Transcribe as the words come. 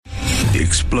The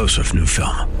explosive new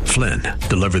film, Flynn,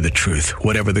 deliver the truth,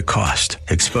 whatever the cost.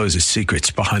 Exposes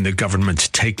secrets behind the government's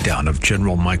takedown of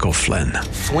General Michael Flynn.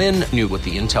 Flynn knew what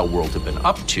the intel world had been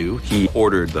up to. He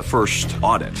ordered the first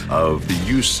audit of the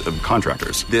use of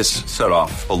contractors. This set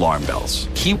off alarm bells.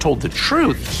 He told the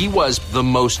truth. He was the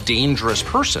most dangerous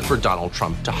person for Donald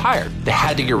Trump to hire. They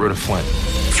had to get rid of Flynn.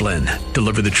 Flynn,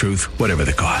 deliver the truth, whatever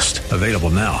the cost. Available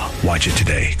now. Watch it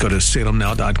today. Go to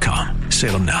salemnow.com.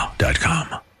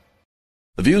 salemnow.com.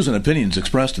 The views and opinions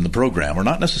expressed in the program are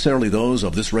not necessarily those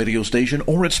of this radio station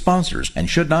or its sponsors and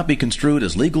should not be construed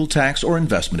as legal, tax, or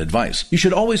investment advice. You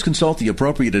should always consult the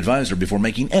appropriate advisor before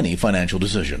making any financial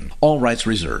decision. All rights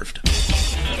reserved.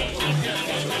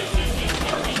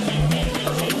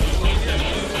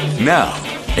 Now,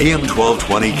 AM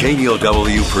 1220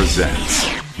 KNELW presents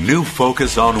New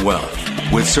Focus on Wealth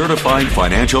with certified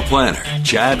financial planner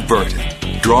Chad Burton,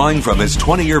 drawing from his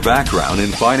 20-year background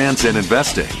in finance and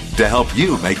investing to help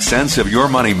you make sense of your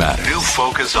money matters. New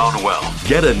Focus on Wealth.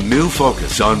 Get a new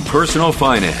focus on personal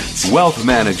finance, wealth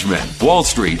management, Wall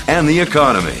Street, and the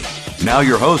economy. Now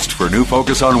your host for New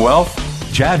Focus on Wealth,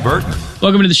 Chad Burton.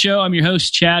 Welcome to the show. I'm your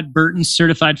host, Chad Burton,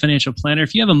 certified financial planner.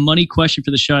 If you have a money question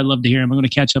for the show, I'd love to hear them. I'm going to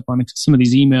catch up on some of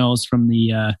these emails from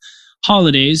the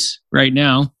holidays right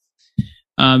now.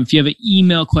 If you have an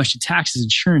email question, taxes,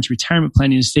 insurance, retirement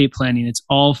planning, estate planning, it's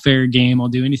all fair game. I'll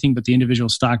do anything but the individual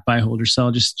stock buy, hold, or sell.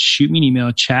 Just shoot me an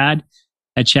email,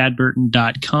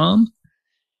 chad@chadburton.com.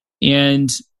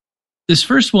 And this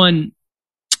first one,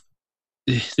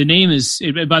 the name is,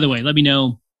 by the way, let me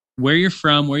know where you're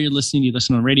from, where you're listening. Do you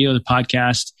listen on radio, the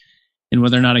podcast, and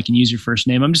whether or not I can use your first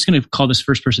name. I'm just going to call this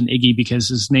first person Iggy because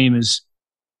his name is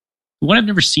one I've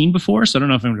never seen before, so I don't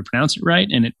know if I'm going to pronounce it right,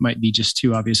 and it might be just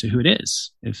too obvious who it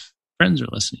is if friends are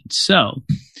listening. So,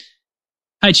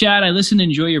 hi, Chad. I listen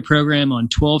and enjoy your program on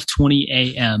 12:20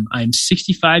 a.m. I'm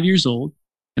 65 years old,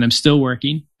 and I'm still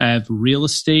working. I have real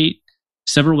estate,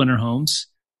 several winter homes.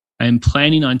 I am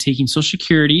planning on taking Social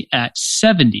Security at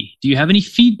 70. Do you have any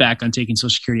feedback on taking Social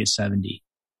Security at 70?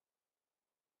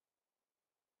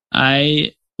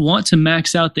 I want to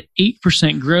max out the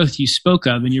 8% growth you spoke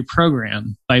of in your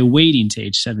program by waiting to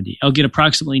age 70. I'll get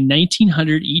approximately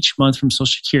 $1,900 each month from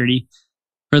Social Security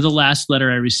for the last letter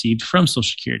I received from Social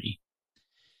Security.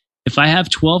 If I have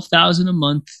 $12,000 a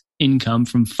month income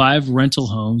from 5 rental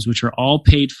homes, which are all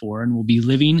paid for and will be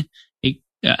living a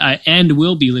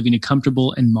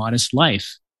comfortable and modest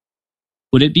life,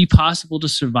 would it be possible to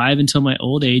survive until my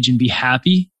old age and be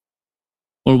happy?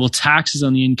 Or will taxes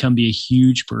on the income be a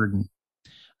huge burden?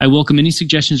 I welcome any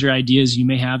suggestions or ideas you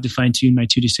may have to fine-tune my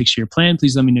 2 to 6 year plan.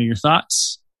 Please let me know your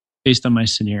thoughts based on my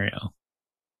scenario.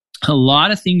 A lot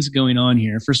of things going on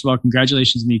here. First of all,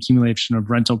 congratulations on the accumulation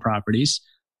of rental properties.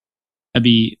 That'd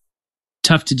be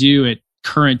tough to do at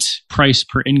current price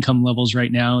per income levels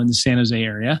right now in the San Jose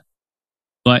area.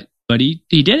 But he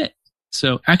did it.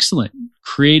 So excellent.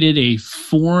 Created a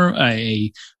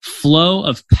flow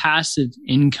of passive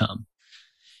income.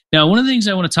 Now, one of the things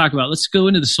I want to talk about, let's go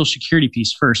into the Social Security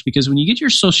piece first, because when you get your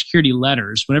Social Security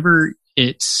letters, whenever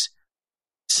it's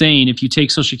saying if you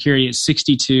take Social Security at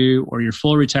 62 or your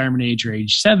full retirement age or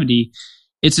age 70,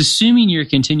 it's assuming you're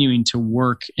continuing to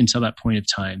work until that point of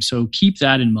time. So keep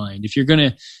that in mind. If you're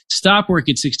going to stop work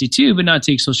at 62 but not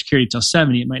take Social Security until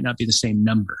 70, it might not be the same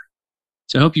number.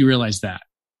 So I hope you realize that.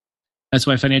 That's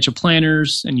why financial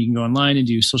planners, and you can go online and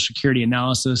do Social Security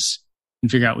analysis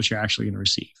and figure out what you're actually going to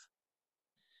receive.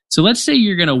 So let's say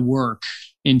you're going to work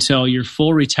until your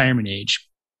full retirement age.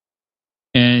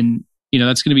 And,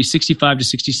 that's going to be 65 to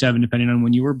 67, depending on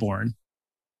when you were born.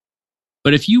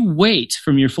 But if you wait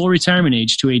from your full retirement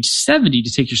age to age 70 to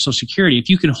take your Social Security, if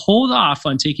you can hold off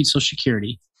on taking Social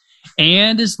Security,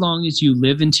 and as long as you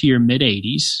live into your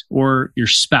mid-80s, or your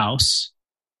spouse,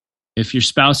 if your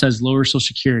spouse has lower Social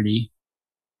Security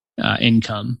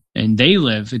income and they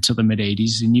live until the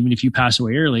mid-80s, and even if you pass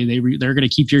away early, they're going to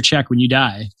keep your check when you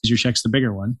die because your check's the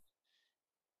bigger one.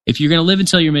 If you're going to live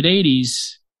until your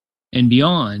mid-80s and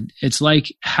beyond, it's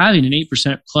like having an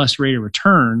 8% plus rate of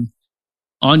return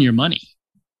on your money.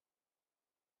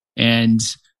 And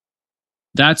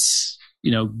that's,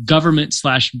 government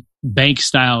 / bank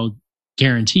style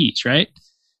guarantees, right?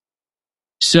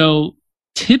 So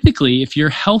typically, if you're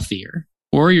healthier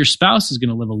or your spouse is going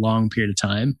to live a long period of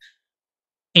time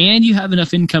and you have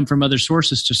enough income from other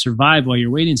sources to survive while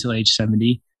you're waiting until age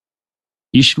 70,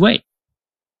 you should wait.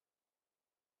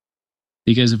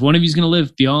 Because if one of you is going to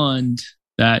live beyond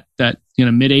that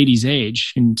mid-80s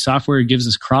age, and software gives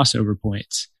us crossover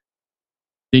points,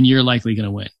 then you're likely going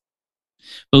to win.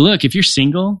 But look, if you're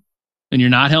single and you're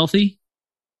not healthy,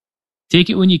 take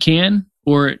it when you can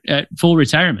or at full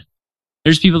retirement.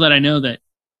 There's people that I know that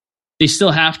they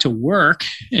still have to work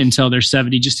until they're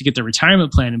 70 just to get their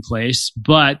retirement plan in place,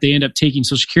 but they end up taking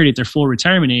Social Security at their full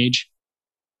retirement age,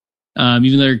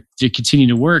 even though they're continuing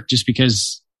to work, just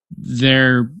because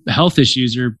their health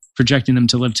issues are projecting them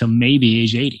to live till maybe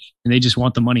age 80, and they just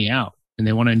want the money out and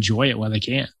they want to enjoy it while they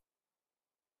can.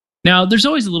 Now, there's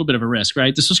always a little bit of a risk,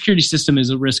 right? The Social Security system is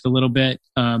a risk a little bit.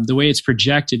 The way it's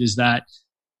projected is that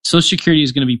Social Security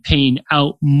is going to be paying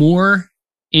out more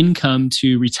income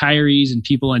to retirees and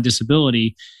people on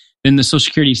disability than the Social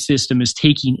Security system is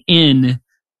taking in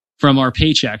from our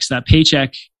paychecks. That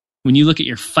paycheck, when you look at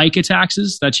your FICA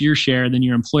taxes, that's your share, then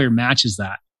your employer matches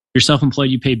that. You're self-employed,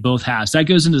 you pay both halves. That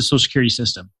goes into the Social Security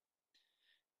system.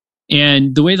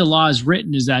 And the way the law is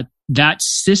written is that that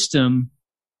system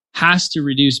has to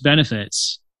reduce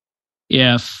benefits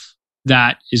if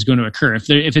that is going to occur. If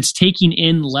it's taking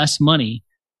in less money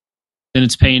than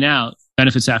it's paying out,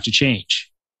 benefits have to change.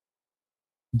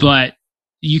 But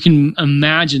you can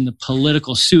imagine the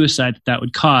political suicide that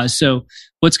would cause. So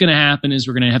what's going to happen is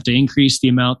we're going to have to increase the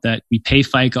amount that we pay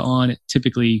FICA on.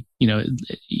 Typically,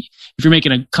 if you're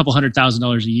making a couple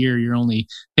 $100,000 a year, you're only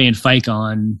paying FICA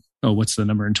on, what's the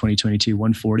number in 2022?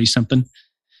 140 something.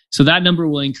 So that number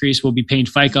will increase. We'll be paying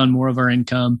FICA on more of our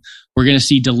income. We're going to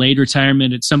see delayed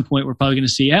retirement. At some point, we're probably going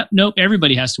to see, nope,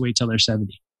 everybody has to wait till they're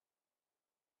 70.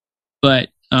 But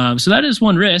so that is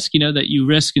one risk, that you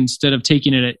risk instead of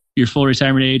taking it at your full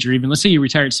retirement age, or even let's say you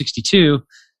retire at 62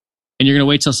 and you're going to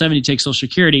wait till 70 to take Social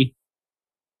Security.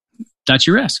 That's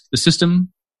your risk. The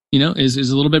system, is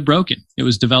a little bit broken. It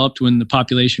was developed when the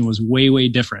population was way, way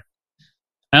different.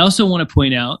 I also want to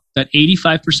point out that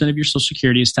 85% of your Social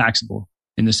Security is taxable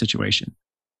in this situation.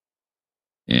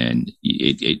 And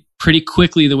it pretty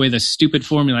quickly, the way the stupid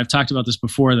formula, I've talked about this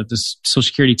before, that this Social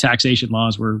Security taxation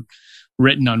laws were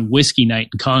written on whiskey night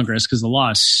in Congress because the law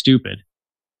is stupid.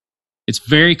 It's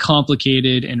very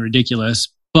complicated and ridiculous,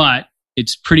 but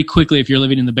it's pretty quickly, if you're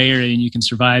living in the Bay Area and you can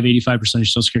survive, 85% of your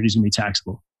Social Security is going to be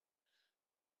taxable.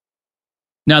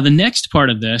 Now, the next part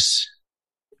of this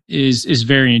is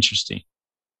very interesting.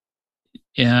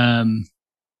 He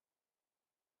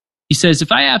says,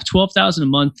 if I have $12,000 a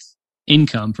month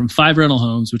income from 5 rental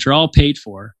homes, which are all paid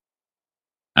for,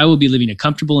 I will be living a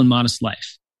comfortable and modest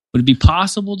life. Would it be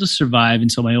possible to survive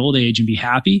until my old age and be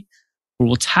happy? Or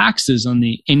will taxes on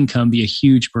the income be a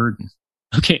huge burden?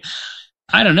 Okay,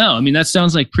 I don't know. I mean, that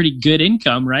sounds like pretty good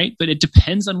income, right? But it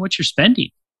depends on what you're spending.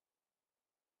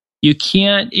 You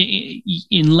can't,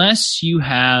 unless you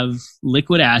have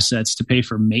liquid assets to pay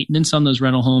for maintenance on those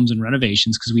rental homes and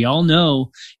renovations, because we all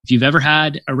know if you've ever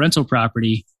had a rental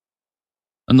property,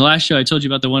 on the last show I told you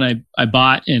about the one I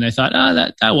bought, and I thought,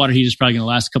 that water heater is probably going to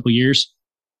last a couple of years.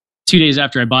 2 days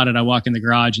after I bought it, I walk in the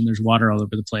garage and there's water all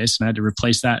over the place, and I had to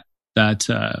replace that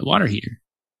water heater.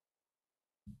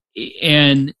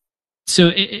 And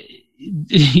so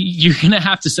you're going to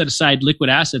have to set aside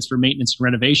liquid assets for maintenance and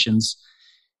renovations.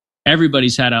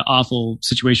 Everybody's had an awful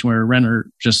situation where a renter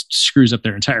just screws up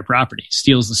their entire property,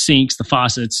 steals the sinks, the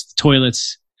faucets, the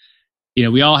toilets.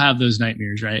 We all have those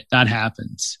nightmares, right? That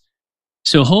happens.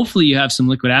 So hopefully you have some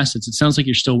liquid assets. It sounds like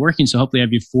you're still working. So hopefully you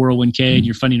have your 401k and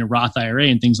you're funding a Roth IRA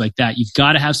and things like that. You've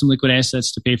got to have some liquid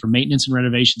assets to pay for maintenance and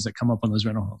renovations that come up on those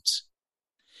rental homes.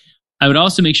 I would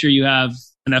also make sure you have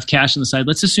enough cash on the side.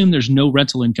 Let's assume there's no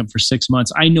rental income for 6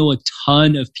 months. I know a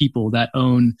ton of people that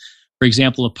own, for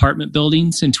example, apartment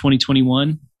buildings in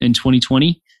 2021 and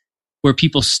 2020, where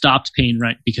people stopped paying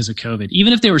rent because of COVID.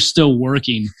 Even if they were still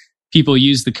working, people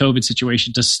used the COVID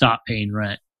situation to stop paying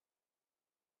rent.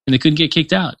 And they couldn't get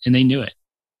kicked out, and they knew it.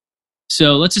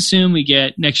 So let's assume we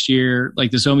get next year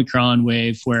like this Omicron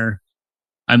wave where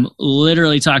I'm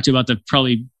literally talking about the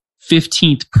probably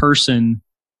 15th person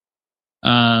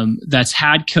that's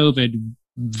had COVID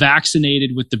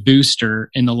vaccinated with the booster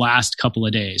in the last couple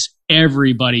of days.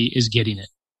 Everybody is getting it.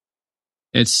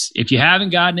 If you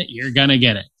haven't gotten it, you're going to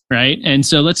get it, right? And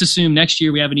so let's assume next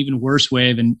year we have an even worse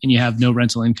wave and you have no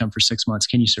rental income for 6 months.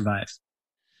 Can you survive?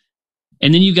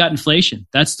 And then you've got inflation.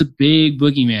 That's the big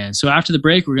boogeyman. So after the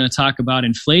break, we're going to talk about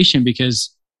inflation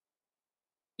because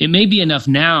it may be enough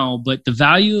now, but the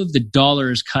value of the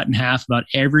dollar is cut in half about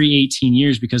every 18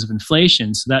 years because of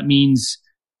inflation. So that means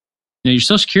your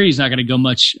Social Security is not going to go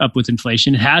much up with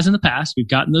inflation. It has in the past. We've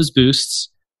gotten those boosts,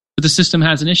 but the system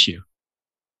has an issue.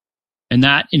 And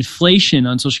that inflation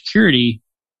on Social Security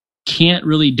can't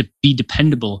really be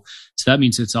dependable. So that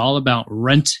means it's all about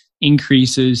rent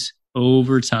increases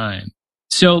over time.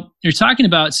 So you're talking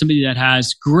about somebody that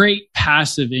has great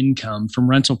passive income from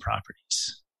rental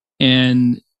properties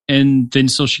and then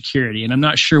Social Security. And I'm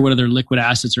not sure what other liquid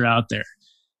assets are out there.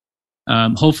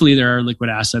 Hopefully there are liquid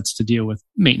assets to deal with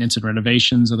maintenance and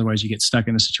renovations. Otherwise you get stuck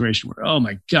in a situation where, oh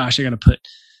my gosh, I got to put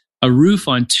a roof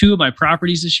on 2 of my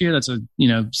properties this year. That's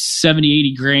 70,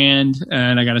 80 grand,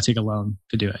 and I got to take a loan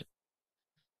to do it.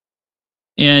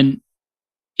 And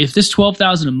if this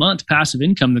 $12,000 a month passive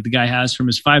income that the guy has from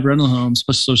his 5 rental homes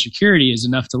plus Social Security is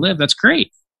enough to live, that's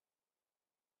great.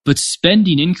 But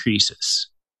spending increases.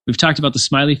 We've talked about the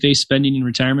smiley face spending in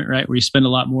retirement, right? Where you spend a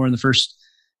lot more in the first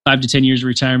 5 to 10 years of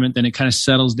retirement, then it kind of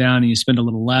settles down and you spend a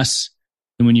little less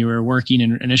than when you were working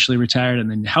and initially retired,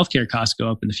 and then healthcare costs go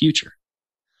up in the future.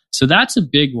 So that's a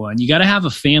big one. You got to have a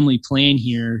family plan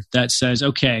here that says,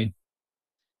 okay,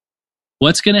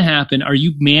 what's going to happen? Are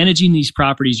you managing these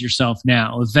properties yourself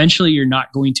now? Eventually, you're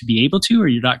not going to be able to, or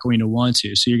you're not going to want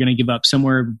to. So you're going to give up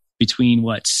somewhere between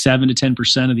 7 to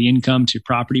 10% of the income to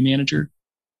property manager.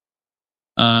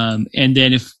 And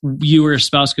then if you or a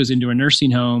spouse goes into a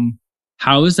nursing home,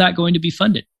 how is that going to be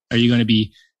funded? Are you going to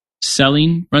be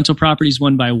selling rental properties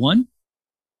one by one?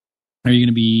 Are you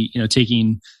going to be,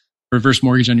 taking reverse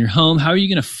mortgage on your home? How are you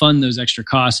going to fund those extra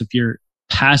costs if your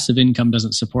passive income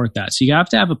doesn't support that? So you have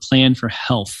to have a plan for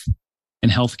health and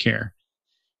healthcare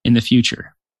in the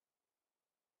future.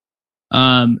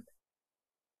 And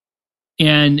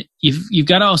you've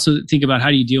got to also think about how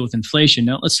do you deal with inflation.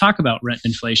 Now let's talk about rent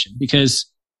inflation,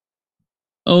 because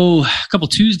a couple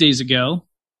Tuesdays ago,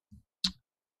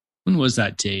 when was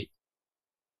that date?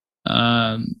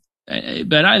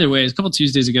 But either way, a couple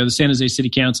Tuesdays ago, the San Jose City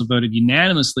Council voted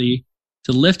unanimously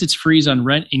to lift its freeze on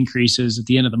rent increases at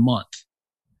the end of the month.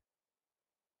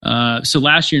 So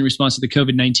last year, in response to the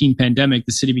COVID-19 pandemic,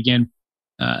 the city began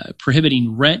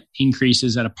prohibiting rent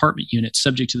increases at apartment units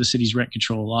subject to the city's rent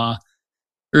control law.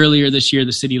 Earlier this year,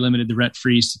 the city limited the rent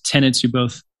freeze to tenants who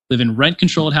both live in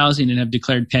rent-controlled housing and have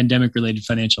declared pandemic-related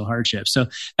financial hardship. So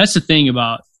that's the thing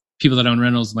about people that own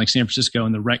rentals in like San Francisco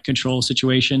and the rent control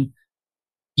situation.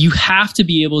 You have to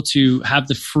be able to have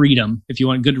the freedom if you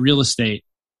want good real estate.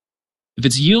 If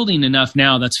it's yielding enough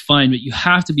now, that's fine, but you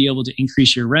have to be able to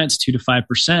increase your rents 2 to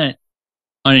 5%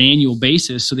 on an annual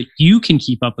basis so that you can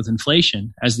keep up with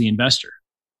inflation as the investor.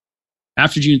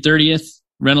 After June 30th,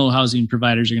 rental housing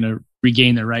providers are going to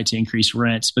regain their right to increase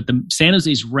rents, but the San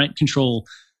Jose's rent control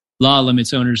law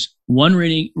limits owners one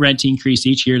rent increase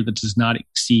each year that does not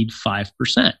exceed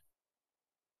 5%.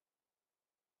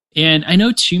 And I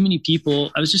know too many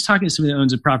people, I was just talking to somebody that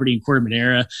owns a property in Corte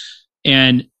Madera,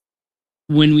 and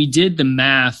when we did the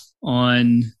math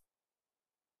on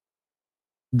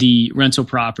the rental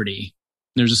property,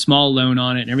 there's a small loan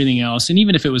on it and everything else, and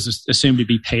even if it was assumed to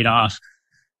be paid off,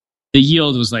 the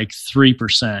yield was like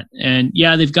 3%. And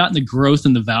yeah, they've gotten the growth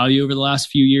in the value over the last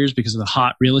few years because of the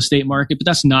hot real estate market, but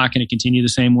that's not going to continue the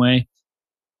same way.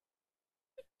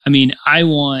 I mean,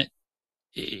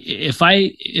 if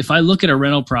I look at a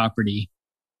rental property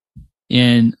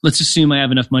and let's assume I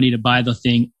have enough money to buy the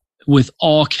thing with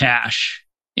all cash,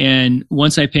 and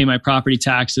once I pay my property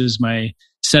taxes, my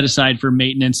set aside for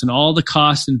maintenance and all the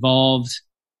costs involved,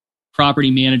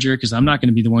 property manager, because I'm not going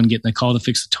to be the one getting the call to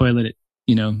fix the toilet at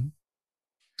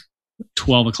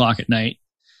 12 o'clock at night.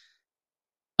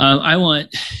 I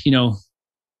want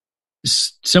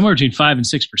somewhere between 5 and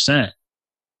 6%.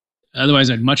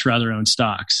 Otherwise, I'd much rather own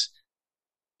stocks.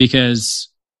 Because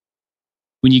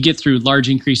when you get through large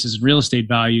increases in real estate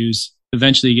values,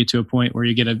 eventually you get to a point where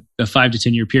you get a 5 to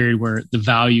 10 year period where the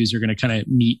values are going to kind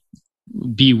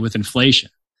of be with inflation.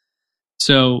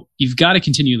 So you've got to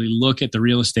continually look at the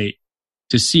real estate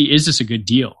to see, is this a good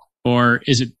deal? Or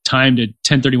is it time to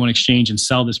 1031 exchange and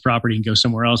sell this property and go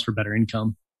somewhere else for better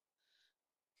income?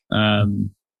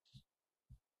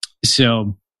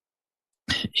 So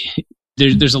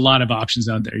there's a lot of options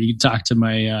out there. You can talk to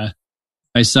my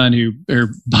son who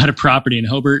bought a property in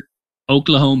Hobart,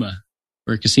 Oklahoma,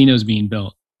 where a casino is being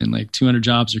built and like 200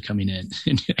 jobs are coming in.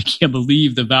 And I can't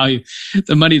believe the value,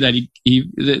 the money that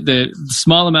the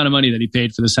small amount of money that he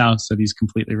paid for this house that he's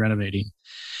completely renovating.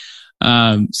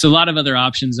 So a lot of other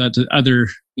options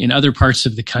in other parts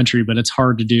of the country, but it's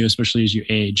hard to do, especially as you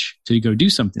age, to go do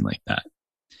something like that.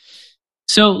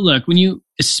 So look,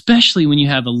 especially when you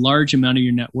have a large amount of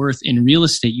your net worth in real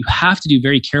estate, you have to do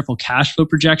very careful cash flow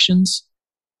projections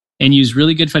and use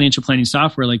really good financial planning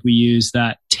software like we use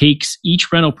that takes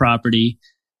each rental property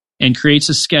and creates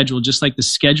a schedule, just like the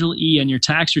Schedule E on your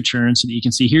tax return, so that you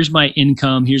can see, here's my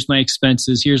income, here's my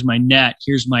expenses, here's my net,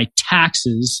 here's my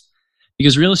taxes.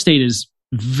 Because real estate is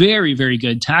very, very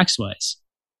good tax-wise.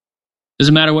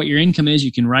 Doesn't matter what your income is,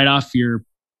 you can write off your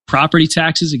property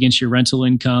taxes against your rental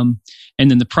income.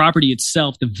 And then the property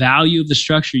itself, the value of the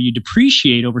structure, you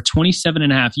depreciate over 27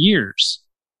 and a half years.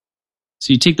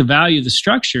 So you take the value of the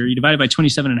structure, you divide it by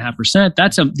 27.5%.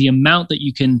 That's the amount that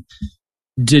you can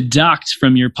deduct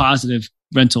from your positive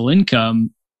rental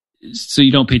income, so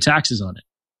you don't pay taxes on it,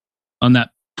 on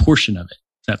that portion of it,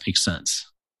 if that makes sense.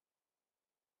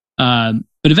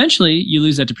 But eventually you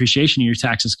lose that depreciation and your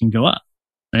taxes can go up,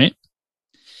 right?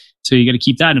 So you got to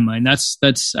keep that in mind.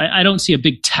 I don't see a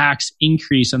big tax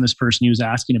increase on this person who was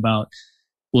asking about,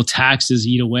 will taxes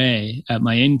eat away at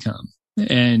my income?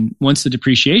 And once the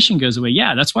depreciation goes away,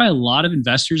 yeah, that's why a lot of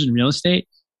investors in real estate,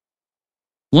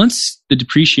 once the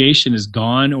depreciation is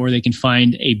gone or they can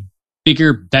find a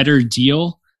bigger, better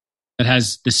deal that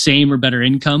has the same or better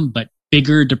income, but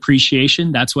bigger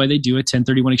depreciation, that's why they do a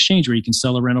 1031 exchange where you can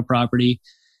sell a rental property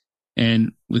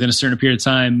and within a certain period of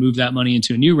time, move that money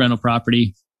into a new rental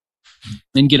property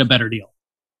and get a better deal.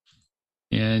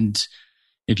 And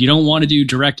if you don't want to do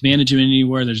direct management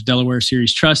anywhere, there's Delaware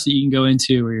Series Trust that you can go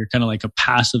into where you're kind of like a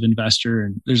passive investor.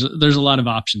 And there's a lot of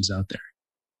options out there.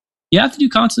 You have to do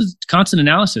constant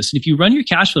analysis. And if you run your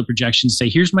cash flow projections, say,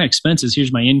 here's my expenses,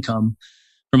 here's my income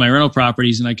for my rental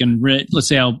properties, and I can rent, let's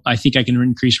say I think I can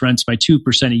increase rents by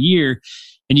 2% a year,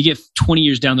 and you get 20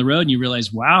 years down the road and you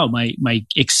realize, wow, my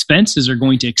expenses are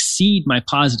going to exceed my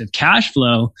positive cash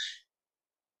flow,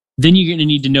 then you're going to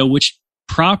need to know which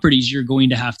properties you're going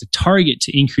to have to target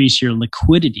to increase your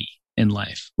liquidity in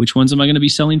life. Which ones am I going to be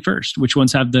selling first? Which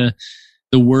ones have the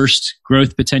worst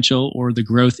growth potential or the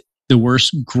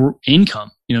worst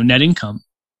income, net income?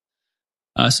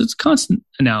 So it's constant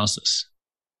analysis.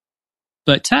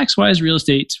 But tax-wise, real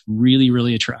estate's really,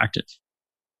 really attractive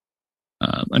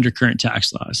under current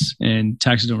tax laws. And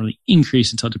taxes don't really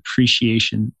increase until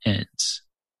depreciation ends.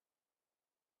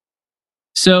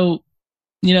 So,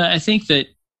 I think that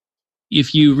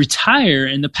if you retire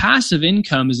and the passive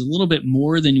income is a little bit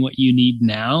more than what you need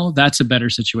now, that's a better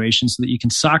situation so that you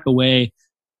can sock away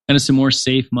kind of some more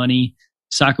safe money,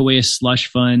 sock away a slush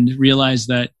fund, realize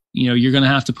that, you're going to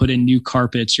have to put in new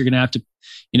carpets. You're going to have to,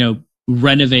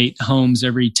 renovate homes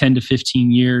every 10 to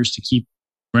 15 years to keep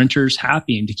renters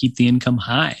happy and to keep the income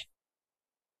high.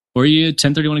 Or you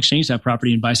 1031 exchange that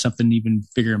property and buy something even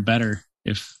bigger and better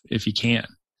if you can.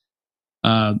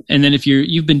 And then if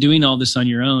you've been doing all this on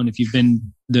your own, if you've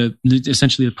been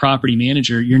essentially the property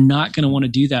manager, you're not going to want to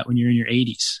do that when you're in your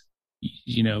 80s.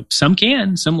 Some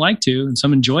can, some like to, and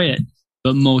some enjoy it,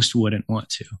 but most wouldn't want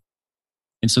to.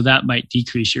 And so that might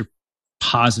decrease your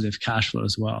positive cash flow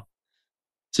as well.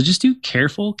 So just do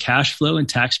careful cash flow and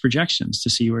tax projections to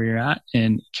see where you're at,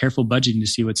 and careful budgeting to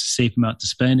see what's a safe amount to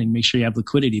spend, and make sure you have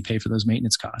liquidity to pay for those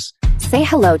maintenance costs. Say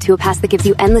hello to a pass that gives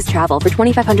you endless travel for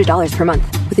 $2,500 per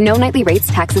month with no nightly rates,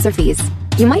 taxes, or fees.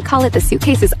 You might call it the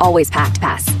suitcase is always packed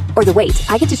pass, or the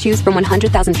wait, I get to choose from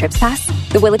 100,000 trips pass,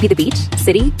 the will it be the beach,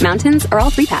 city, mountains, or all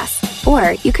three pass.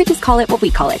 Or you could just call it what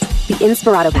we call it, the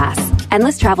Inspirato Pass.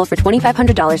 Endless travel for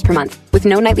 $2,500 per month with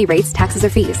no nightly rates, taxes, or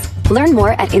fees. Learn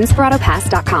more at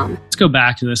inspiratopass.com. Let's go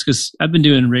back to this because I've been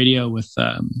doing radio with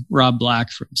Rob Black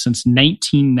since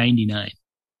 1999.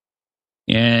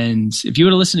 And if you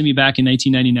would have listened to me back in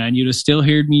 1999, you'd have still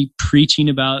heard me preaching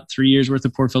about 3 years worth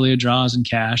of portfolio draws and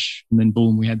cash. And then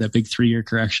boom, we had that big 3-year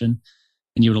correction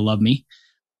and you would have loved me.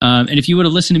 And if you would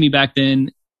have listened to me back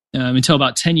then, until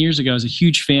about 10 years ago, I was a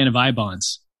huge fan of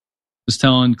I-bonds. I was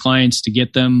telling clients to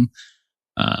get them.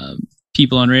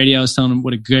 People on radio, I was telling them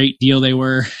what a great deal they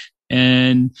were.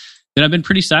 And then I've been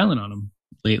pretty silent on them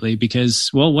lately because,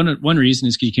 well, one reason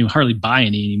is because you can hardly buy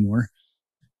any anymore.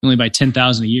 You only buy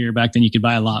 10,000 a year. Back then you could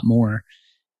buy a lot more.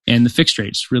 And the fixed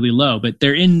rate's really low, but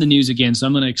they're in the news again. So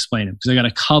I'm going to explain them because I got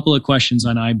a couple of questions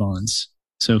on I-bonds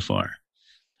so far.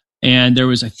 And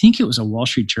I think it was a Wall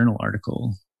Street Journal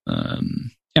article.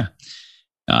 And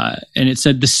it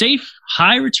said, the safe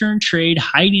high return trade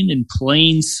hiding in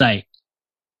plain sight.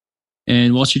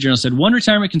 And Wall Street Journal said, one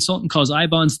retirement consultant calls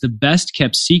I-bonds the best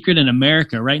kept secret in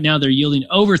America. Right now, they're yielding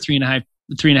over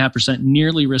 3.5%,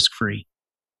 nearly risk-free.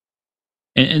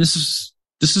 And this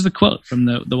is the quote from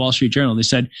the Wall Street Journal. They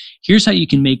said, here's how you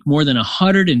can make more than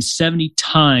 170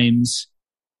 times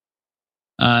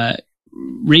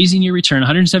raising your return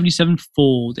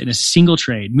 177-fold in a single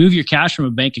trade. Move your cash from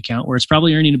a bank account where it's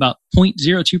probably earning about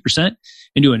 0.02%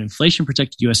 into an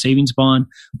inflation-protected U.S. savings bond,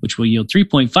 which will yield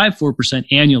 3.54%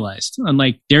 annualized.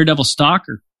 Unlike daredevil stock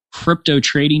or crypto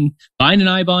trading, buying an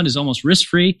I-bond is almost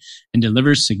risk-free and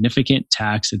delivers significant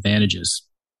tax advantages.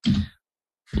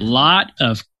 Lot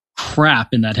of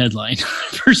crap in that headline,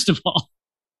 first of all.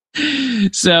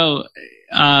 So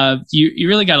you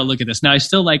really got to look at this. Now, I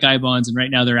still like I-bonds, and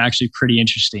right now they're actually pretty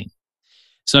interesting.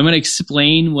 So I'm going to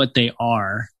explain what they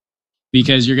are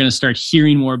because you're going to start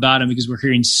hearing more about them because we're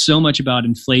hearing so much about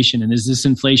inflation. And is this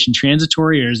inflation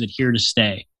transitory or is it here to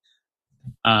stay?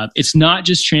 It's not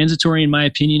just transitory, in my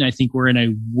opinion. I think we're in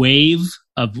a wave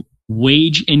of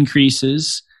wage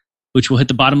increases, which will hit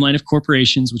the bottom line of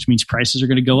corporations, which means prices are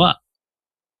going to go up,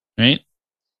 right?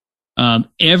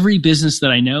 Every business that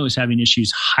I know is having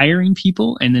issues hiring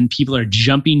people, and then people are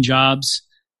jumping jobs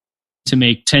to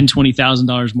make $10,000,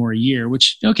 $20,000 more a year,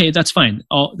 which, okay, that's fine.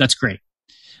 That's great.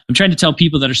 I'm trying to tell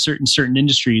people that are certain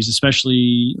industries,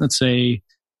 especially, let's say,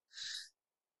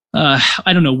 I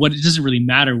don't know what, it doesn't really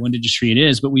matter what industry it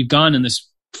is, but we've gone in this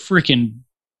freaking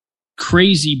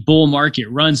crazy bull market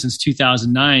run since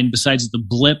 2009, besides the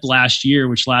blip last year,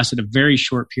 which lasted a very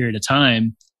short period of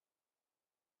time.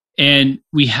 And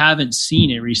we haven't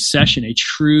seen a recession, a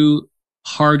true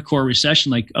hardcore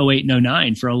recession like 08 and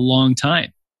 09 for a long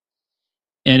time.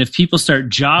 And if people start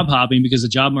job hopping because the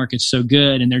job market's so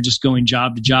good and they're just going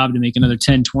job to job to make another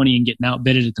 10, 20 and getting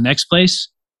outbidded at the next place,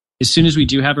 as soon as we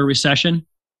do have a recession,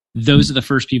 those are the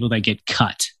first people that get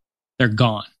cut. They're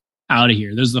gone, out of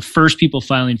here. Those are the first people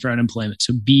filing for unemployment.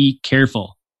 So be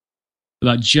careful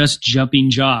about just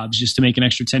jumping jobs just to make an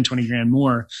extra 10, 20 grand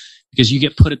more, because you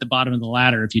get put at the bottom of the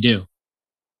ladder if you do.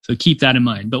 So keep that in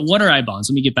mind. But what are I-bonds?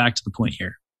 Let me get back to the point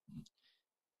here.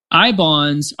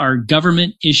 I-bonds are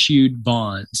government-issued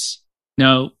bonds.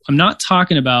 Now, I'm not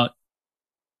talking about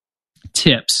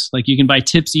TIPS. Like you can buy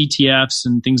TIPS ETFs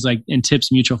and things like, and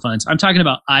TIPS mutual funds. I'm talking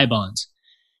about I-bonds.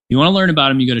 You want to learn about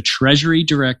them, you go to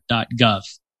treasurydirect.gov.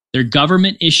 They're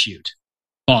government-issued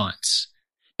bonds.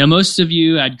 Now, most of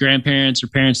you had grandparents or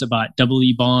parents that bought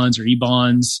EE bonds or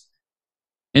E-bonds.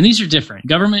 And these are different.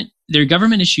 They're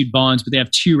government-issued bonds, but they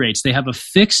have two rates. They have a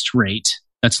fixed rate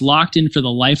that's locked in for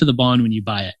the life of the bond when you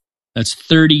buy it. That's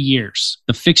 30 years.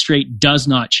 The fixed rate does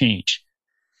not change.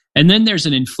 And then there's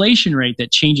an inflation rate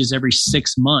that changes every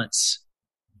 6 months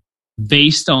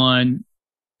based on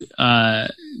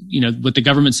what the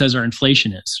government says our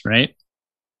inflation is, right?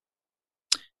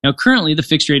 Now, currently, the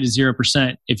fixed rate is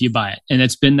 0% if you buy it, and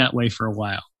it's been that way for a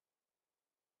while.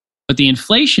 But the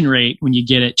inflation rate, when you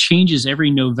get it, changes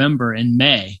every November and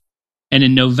May. And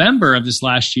in November of this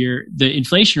last year, the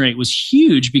inflation rate was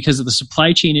huge because of the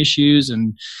supply chain issues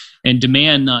and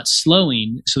demand not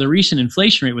slowing. So the recent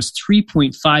inflation rate was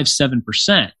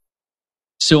 3.57%.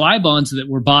 So I-bonds that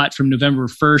were bought from November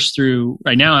 1st through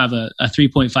right now have a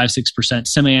 3.56%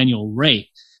 semi-annual rate.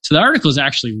 So the article is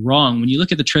actually wrong. When you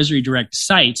look at the Treasury Direct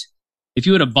site, if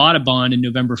you would have bought a bond in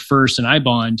November 1st, an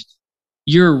I-bond,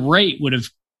 your rate would have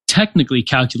technically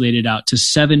calculated out to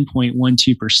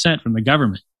 7.12% from the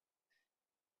government.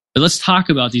 But let's talk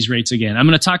about these rates again. I'm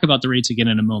going to talk about the rates again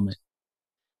in a moment.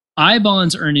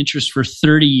 I-bonds earn interest for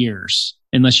 30 years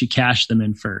unless you cash them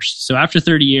in first. So after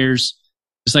 30 years,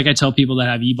 just like I tell people that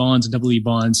have E-bonds and EE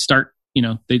bonds,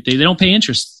 they don't pay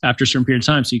interest after a certain period of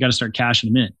time, so you got to start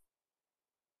cashing them in.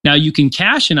 Now, you can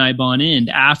cash an I-bond in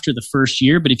after the first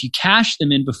year, but if you cash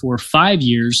them in before 5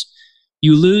 years,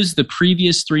 you lose the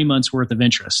previous 3 months worth of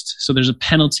interest. So there's a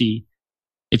penalty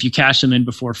if you cash them in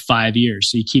before 5 years.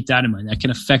 So you keep that in mind. That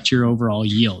can affect your overall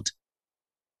yield.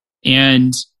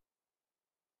 And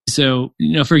so,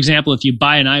 for example, if you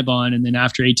buy an I-bond and then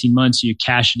after 18 months you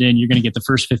cash it in, you're going to get the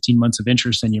first 15 months of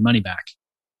interest and your money back.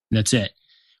 And that's it.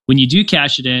 When you do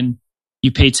cash it in,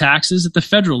 you pay taxes at the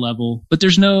federal level, but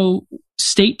there's no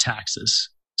state taxes.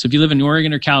 So if you live in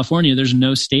Oregon or California, there's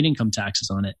no state income taxes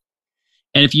on it.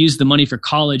 And if you use the money for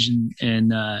college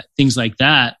and things like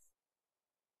that,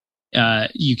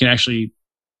 you can actually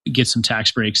get some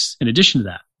tax breaks in addition to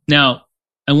that. Now,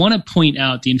 I want to point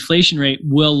out the inflation rate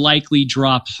will likely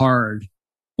drop hard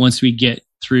once we get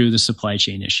through the supply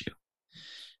chain issue.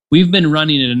 We've been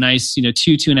running at a nice,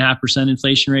 2.5%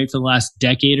 inflation rate for the last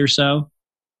decade or so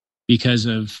because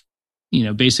of,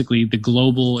 basically the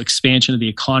global expansion of the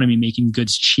economy making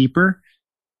goods cheaper.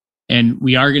 And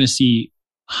we are going to see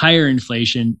higher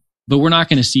inflation, but we're not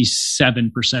going to see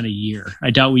 7% a year.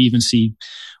 I doubt we even see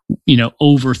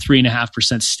over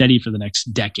 3.5% steady for the next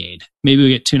decade. Maybe we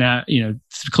get 2.5%,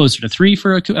 closer to 3%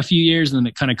 for a few years, and then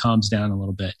it kind of calms down a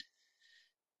little bit.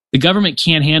 The government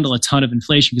can't handle a ton of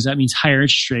inflation because that means higher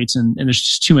interest rates, and there's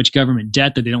just too much government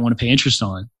debt that they don't want to pay interest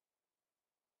on.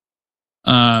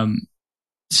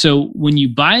 So when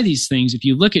you buy these things, if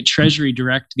you look at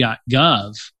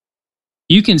treasurydirect.gov,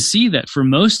 you can see that for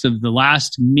most of the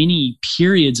last many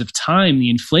periods of time, the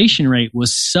inflation rate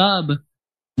was sub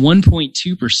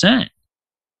 1.2%.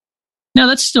 Now,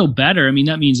 that's still better. I mean,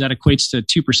 that means that equates to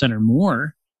 2% or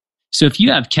more. So if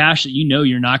you have cash that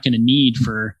you're not going to need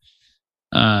for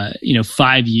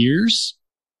 5 years,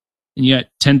 and you got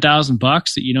 $10,000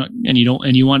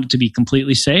 that you want it to be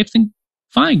completely safe, then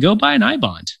fine, go buy an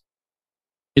I-bond.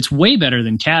 it's way better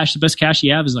than cash. The best cash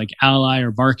you have is like Ally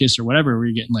or Barcus or whatever, where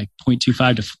you're getting like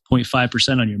 0.25 to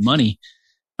 0.5% on your money,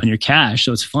 on your cash.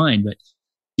 So it's fine. But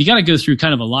you got to go through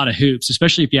kind of a lot of hoops,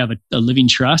 especially if you have a living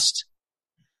trust.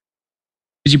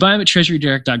 Because you buy them at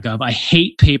treasurydirect.gov. I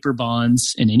hate paper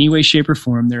bonds in any way, shape, or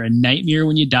form. They're a nightmare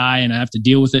when you die, and I have to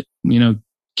deal with it,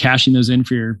 cashing those in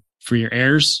for your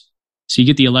heirs. So you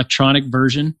get the electronic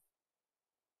version.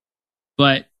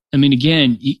 But I mean,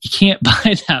 again, you can't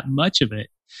buy that much of it.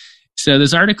 So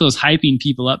this article is hyping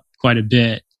people up quite a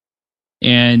bit,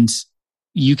 and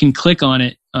you can click on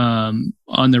it on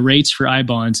the rates for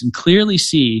I-bonds and clearly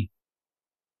see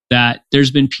that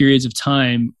there's been periods of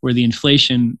time where the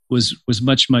inflation was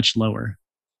much, much lower.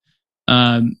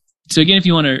 So again, if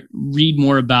you want to read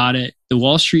more about it, the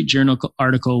Wall Street Journal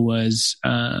article was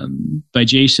by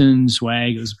Jason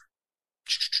Zweig. It was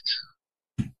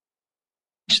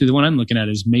actually the one I'm looking at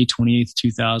is May 28th,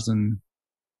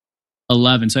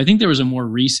 2011. So I think there was a more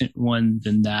recent one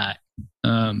than that.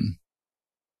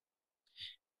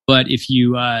 But if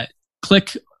you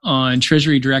click on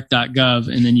treasurydirect.gov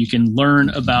and then you can learn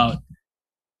about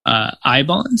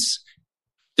I-bonds,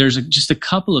 there's just a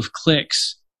couple of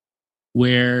clicks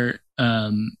where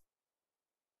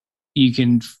you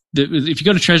can, if you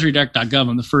go to treasurydirect.gov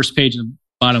on the first page in the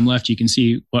bottom left, you can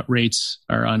see what rates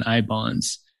are on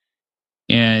I-bonds.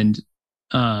 And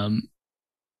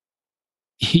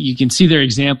you can see their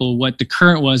example, what the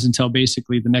current was until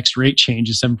basically the next rate change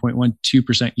is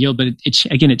 7.12% yield. But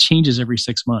it changes every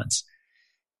 6 months.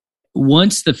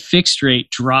 Once the fixed rate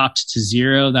dropped to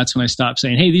zero, that's when I stopped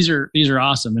saying, hey, these are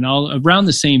awesome. And around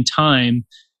the same time,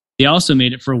 they also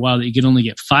made it for a while that you could only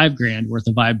get $5,000 worth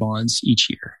of I-bonds each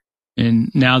year. And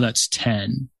now that's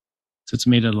 10. So it's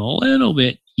made it a little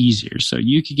bit easier. So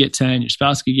you could get 10, your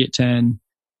spouse could get 10.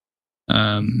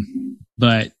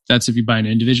 But that's if you buy an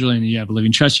individual and you have a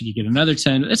living trust, you could get another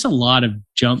 10. It's a lot of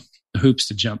hoops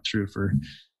to jump through for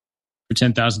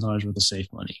 $10,000 worth of safe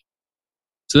money.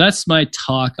 So that's my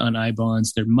talk on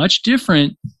I-bonds. They're much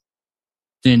different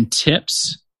than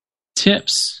TIPS.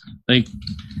 TIPS, if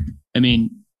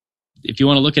you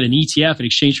want to look at an ETF, an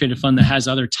exchange traded fund that has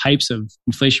other types of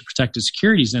inflation protected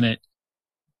securities in it,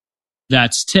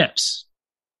 that's TIPS,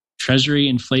 Treasury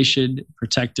Inflation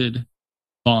Protected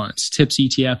Bonds. TIPS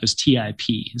ETF is TIP.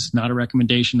 It's not a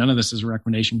recommendation. None of this is a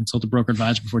recommendation. Consult a broker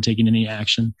advisor before taking any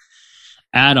action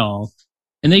at all.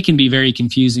 And they can be very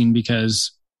confusing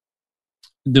because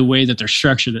the way that they're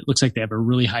structured, it looks like they have a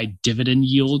really high dividend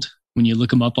yield when you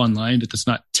look them up online, but that's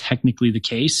not technically the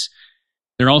case.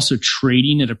 They're also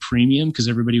trading at a premium because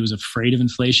everybody was afraid of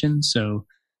inflation. So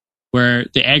where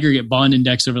the aggregate bond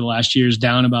index over the last year is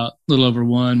down about a little over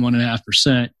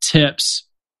 1.5%, TIPS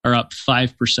are up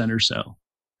 5% or so.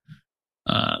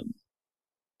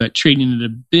 But trading at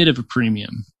a bit of a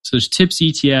premium. So there's TIPS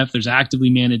ETF, there's actively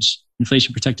managed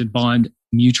inflation protected bond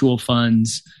mutual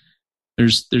funds.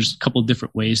 There's a couple of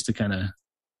different ways to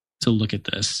look at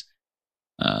this.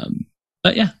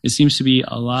 But yeah, it seems to be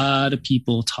a lot of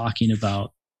people talking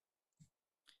about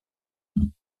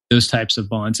those types of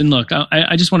bonds. And look,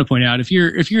 I just want to point out, if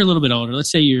you're a little bit older,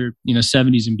 let's say you're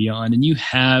 70s and beyond, and you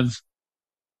have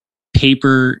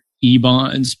paper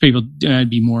E-bonds, people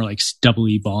be more like double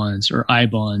E bonds or I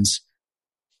bonds.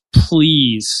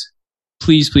 Please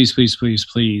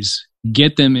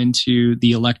get them into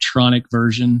the electronic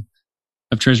version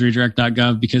of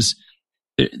treasurydirect.gov, because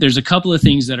there's a couple of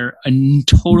things that are a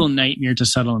total nightmare to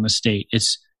settle in the state.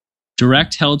 It's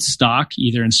direct held stock,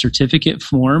 either in certificate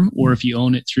form or if you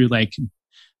own it through like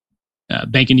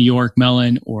Bank of New York,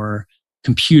 Mellon, or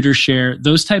Computer Share.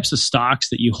 Those types of stocks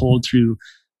that you hold through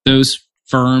those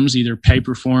firms, either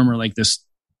paper form or like this,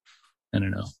 I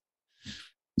don't know,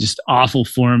 just awful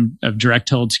form of direct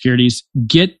held securities.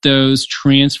 Get those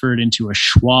transferred into a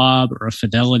Schwab or a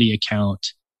Fidelity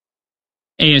account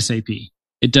ASAP.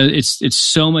 It's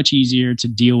so much easier to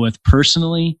deal with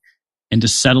personally and to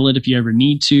settle it if you ever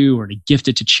need to, or to gift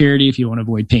it to charity if you want to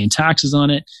avoid paying taxes on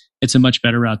it. It's a much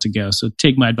better route to go. So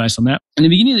take my advice on that. In the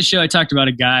beginning of the show, I talked about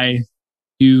a guy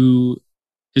who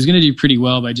is going to do pretty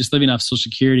well by just living off Social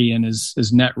Security and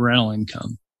his net rental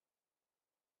income.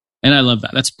 And I love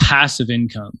that. That's passive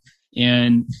income.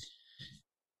 And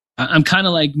I'm kind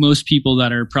of like most people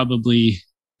that are probably,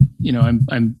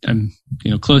 I'm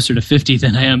closer to 50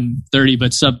 than I am 30,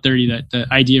 but sub 30, that the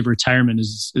idea of retirement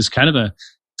is kind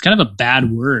of a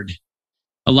bad word.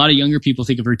 A lot of younger people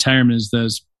think of retirement as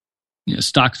those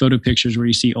stock photo pictures where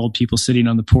you see old people sitting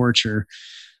on the porch or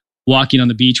walking on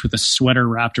the beach with a sweater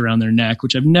wrapped around their neck,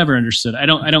 which I've never understood. I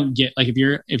don't get, like, if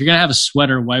you're going to have a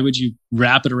sweater, why would you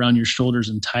wrap it around your shoulders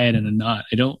and tie it in a knot?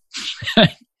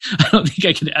 I don't think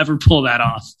I could ever pull that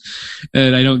off.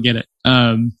 And I don't get it.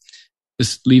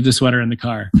 Just leave the sweater in the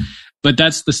car. But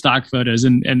that's the stock photos.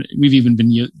 And we've even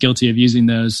been guilty of using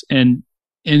those. And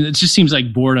it just seems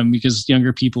like boredom because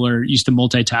younger people are used to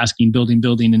multitasking,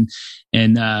 building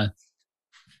and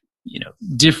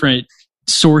different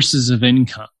sources of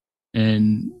income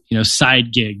and,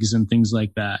 side gigs and things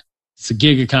like that. It's a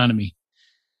gig economy.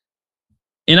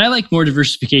 And I like more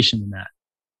diversification than that.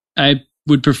 I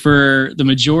would prefer the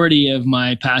majority of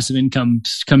my passive income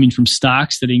coming from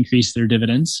stocks that increase their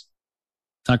dividends.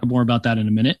 Talk more about that in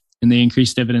a minute. And they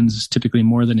increase dividends typically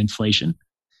more than inflation.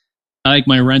 I like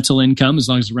my rental income as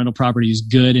long as the rental property is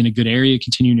good in a good area,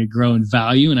 continuing to grow in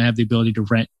value, and I have the ability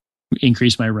to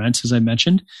increase my rents, as I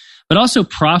mentioned. But also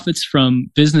profits from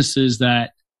businesses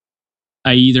that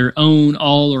I either own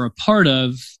all or a part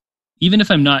of, even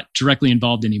if I'm not directly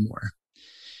involved anymore.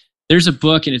 There's a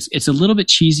book, and it's a little bit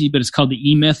cheesy, but it's called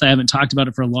The E-Myth. I haven't talked about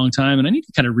it for a long time, and I need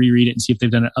to kind of reread it and see if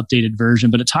they've done an updated version.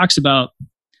 But it talks about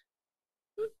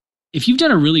if you've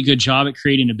done a really good job at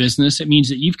creating a business, it means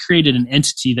that you've created an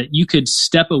entity that you could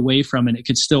step away from and it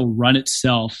could still run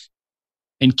itself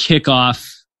and kick off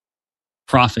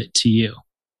profit to you,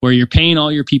 where you're paying all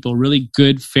your people really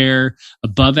good, fair,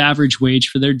 above average wage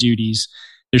for their duties.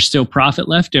 There's still profit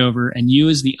left over. And you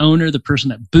as the owner, the person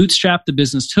that bootstrapped the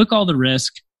business, took all the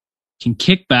risk, can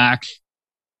kick back,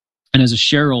 and as a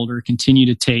shareholder, continue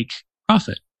to take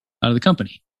profit out of the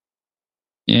company.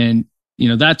 And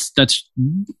that's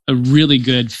a really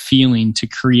good feeling to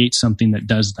create something that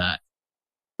does that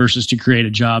versus to create a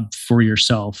job for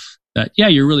yourself that, yeah,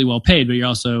 you're really well paid, but you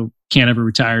also can't ever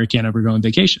retire, can't ever go on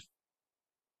vacation.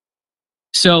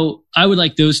 So I would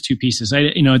like those two pieces.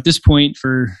 At this point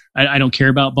I don't care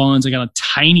about bonds. I got a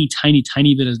tiny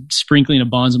bit of sprinkling of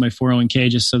bonds in my 401k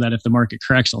just so that if the market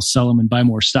corrects, I'll sell them and buy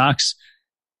more stocks.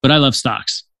 But I love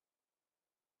stocks.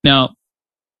 Now,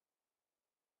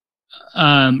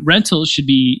 rentals should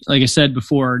be, like I said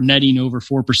before, netting over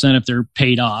 4% if they're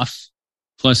paid off,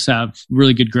 plus have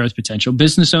really good growth potential.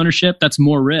 Business ownership, that's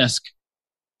more risk.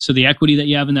 So the equity that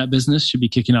you have in that business should be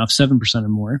kicking off 7% or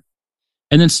more.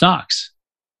 And then stocks.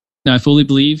 Now, I fully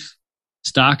believe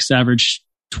stocks average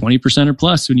 20% or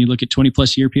plus when you look at 20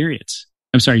 plus year periods.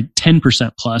 I'm sorry,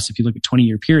 10% plus if you look at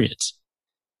 20-year periods.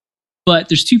 But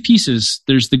there's two pieces.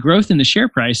 There's the growth in the share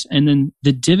price and then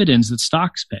the dividends that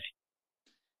stocks pay.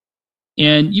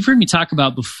 And you've heard me talk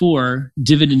about before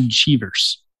dividend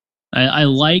achievers. I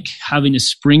like having a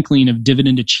sprinkling of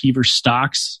dividend achiever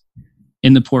stocks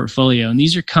in the portfolio. And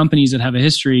these are companies that have a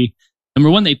history. Number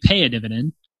one, they pay a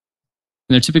dividend.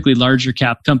 And they're typically larger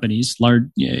cap companies,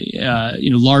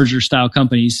 larger style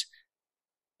companies.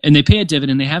 And they pay a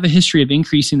dividend. They have a history of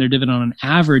increasing their dividend on an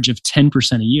average of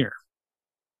 10% a year.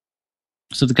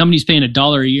 So if the company's paying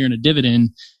 $1 a year in a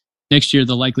dividend, next year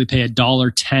they'll likely pay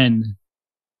 $1.10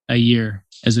 a year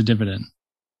as a dividend,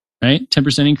 right?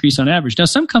 10% increase on average. Now,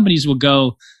 some companies will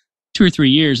go 2 or 3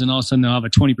 years and all of a sudden they'll have a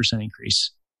 20%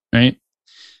 increase, right?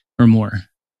 Or more.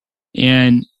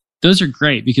 And those are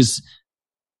great because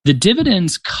the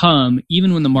dividends come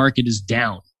even when the market is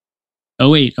down.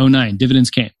 2008, 2009, dividends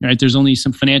came, right? There's only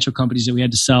some financial companies that we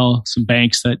had to sell, some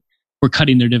banks that were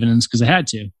cutting their dividends because they had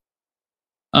to.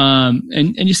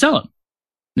 And you sell them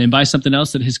and then buy something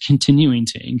else that is continuing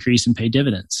to increase and pay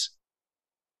dividends.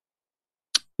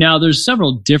 Now, there's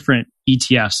several different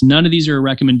ETFs. None of these are a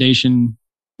recommendation.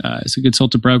 So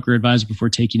consult a broker advisor before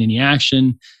taking any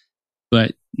action.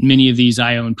 But many of these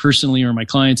I own personally or my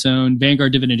clients own.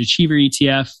 Vanguard Dividend Achiever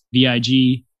ETF,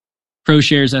 VIG,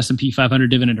 ProShares S&P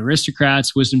 500 Dividend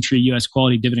Aristocrats, Wisdom Tree US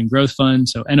Quality Dividend Growth Fund,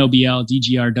 so NOBL,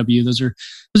 DGRW. Those are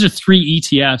 3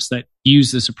 ETFs that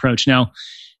use this approach. Now,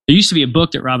 there used to be a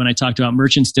book that Rob and I talked about,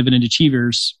 Merchants Dividend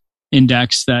Achievers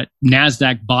Index, that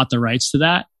NASDAQ bought the rights to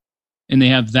that. And they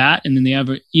have that, and then they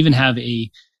even have a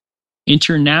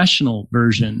international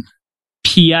version,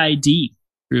 PID,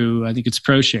 through, I think it's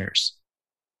ProShares.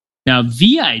 Now,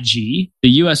 VIG, the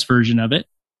US version of it,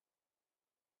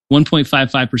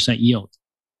 1.55% yield.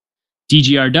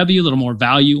 DGRW, a little more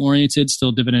value-oriented,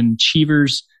 still dividend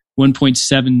achievers,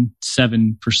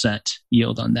 1.77%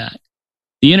 yield on that.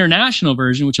 The international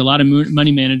version, which a lot of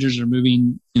money managers are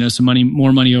moving,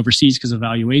 more money overseas because of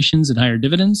valuations and higher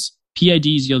dividends, PID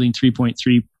is yielding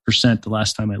 3.3% the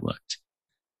last time I looked.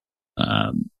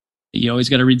 You always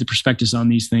got to read the prospectus on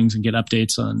these things and get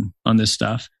updates on this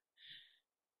stuff.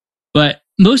 But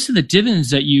most of the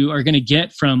dividends that you are going to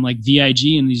get from like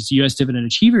VIG and these US dividend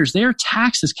achievers, they are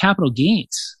taxed as capital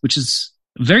gains, which is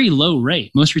a very low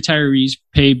rate. Most retirees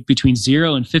pay between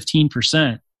 0 and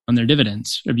 15% on their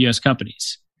dividends of US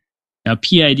companies. Now,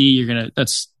 PID,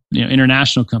 that's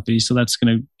international companies, so that's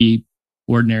going to be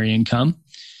ordinary income.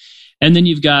 And then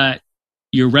you've got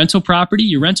your rental property.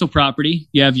 Your rental property,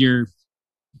 you have your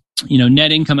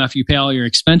net income after you pay all your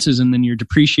expenses, and then your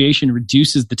depreciation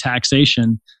reduces the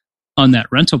taxation on that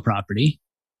rental property.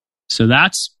 So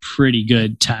that's pretty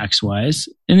good tax-wise.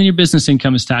 And then your business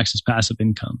income is taxed as passive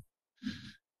income.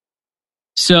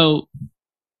 So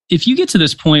if you get to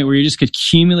this point where you're just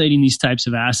accumulating these types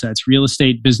of assets, real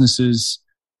estate, businesses,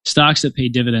 stocks that pay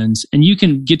dividends, and you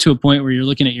can get to a point where you're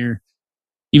looking at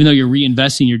even though you're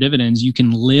reinvesting your dividends, you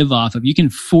can live off of, you can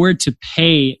afford to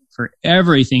pay for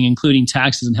everything, including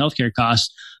taxes and healthcare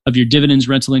costs of your dividends,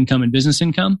 rental income, and business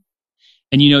income.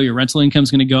 And your rental income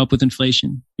is going to go up with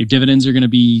inflation. Your dividends are going to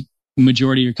be,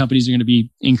 majority of your companies are going to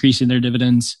be increasing their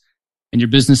dividends. And your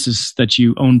businesses that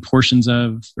you own portions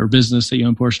of, or business that you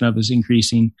own portion of, is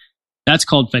increasing. That's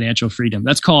called financial freedom.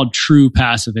 That's called true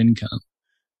passive income,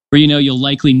 where you'll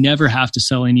likely never have to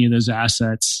sell any of those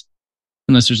assets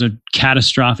unless there's a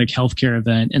catastrophic healthcare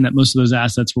event, and that most of those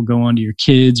assets will go on to your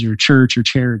kids or church or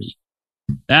charity.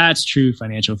 That's true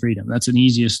financial freedom. That's an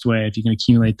easiest way, if you can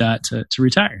accumulate that, to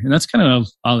retire. And that's kind of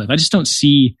how I live. I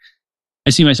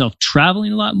see myself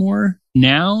traveling a lot more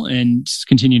now and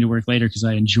continue to work later because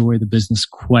I enjoy the business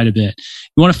quite a bit.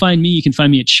 If you want to find me, you can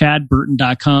find me at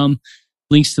chadburton.com.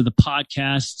 Links to the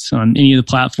podcasts on any of the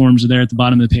platforms are there at the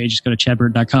bottom of the page. Just go to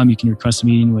chadburton.com. You can request a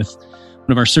meeting with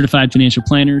one of our certified financial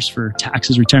planners for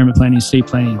taxes, retirement planning, estate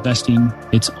planning, investing.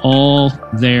 It's all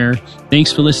there.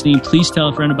 Thanks for listening. Please tell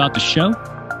a friend about the show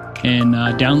and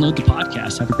download the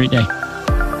podcast. Have a great day.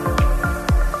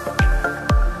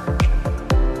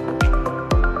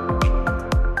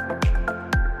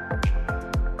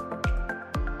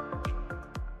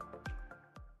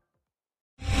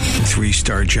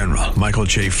 Three-star General Michael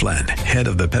J. Flynn, head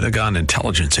of the Pentagon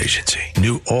Intelligence Agency,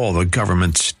 knew all the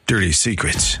government's dirty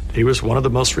secrets. He was one of the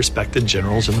most respected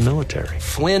generals in the military.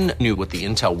 Flynn knew what the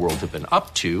intel world had been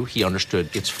up to. He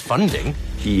understood its funding.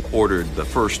 He ordered the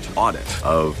first audit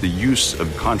of the use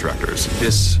of contractors.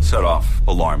 This set off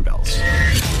alarm bells.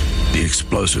 The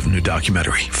explosive new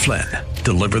documentary, Flynn,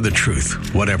 Deliver the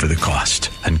Truth, Whatever the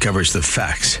Cost, uncovers the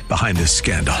facts behind this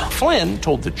scandal. Flynn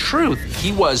told the truth.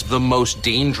 He was the most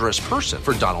dangerous person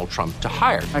for Donald Trump to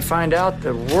hire. I find out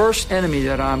the worst enemy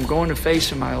that I'm going to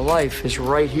face in my life is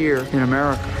right here in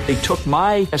America. They took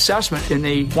my assessment and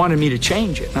they wanted me to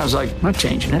change it. And I was like, I'm not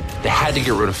changing it. They had to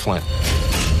get rid of Flynn.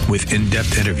 With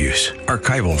in-depth interviews,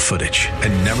 archival footage,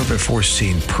 and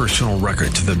never-before-seen personal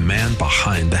records of the man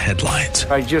behind the headlines.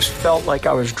 I just felt like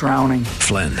I was drowning.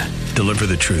 Flynn, Deliver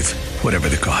the Truth, Whatever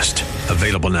the Cost.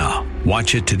 Available now.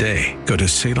 Watch it today. Go to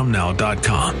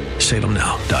salemnow.com.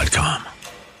 salemnow.com.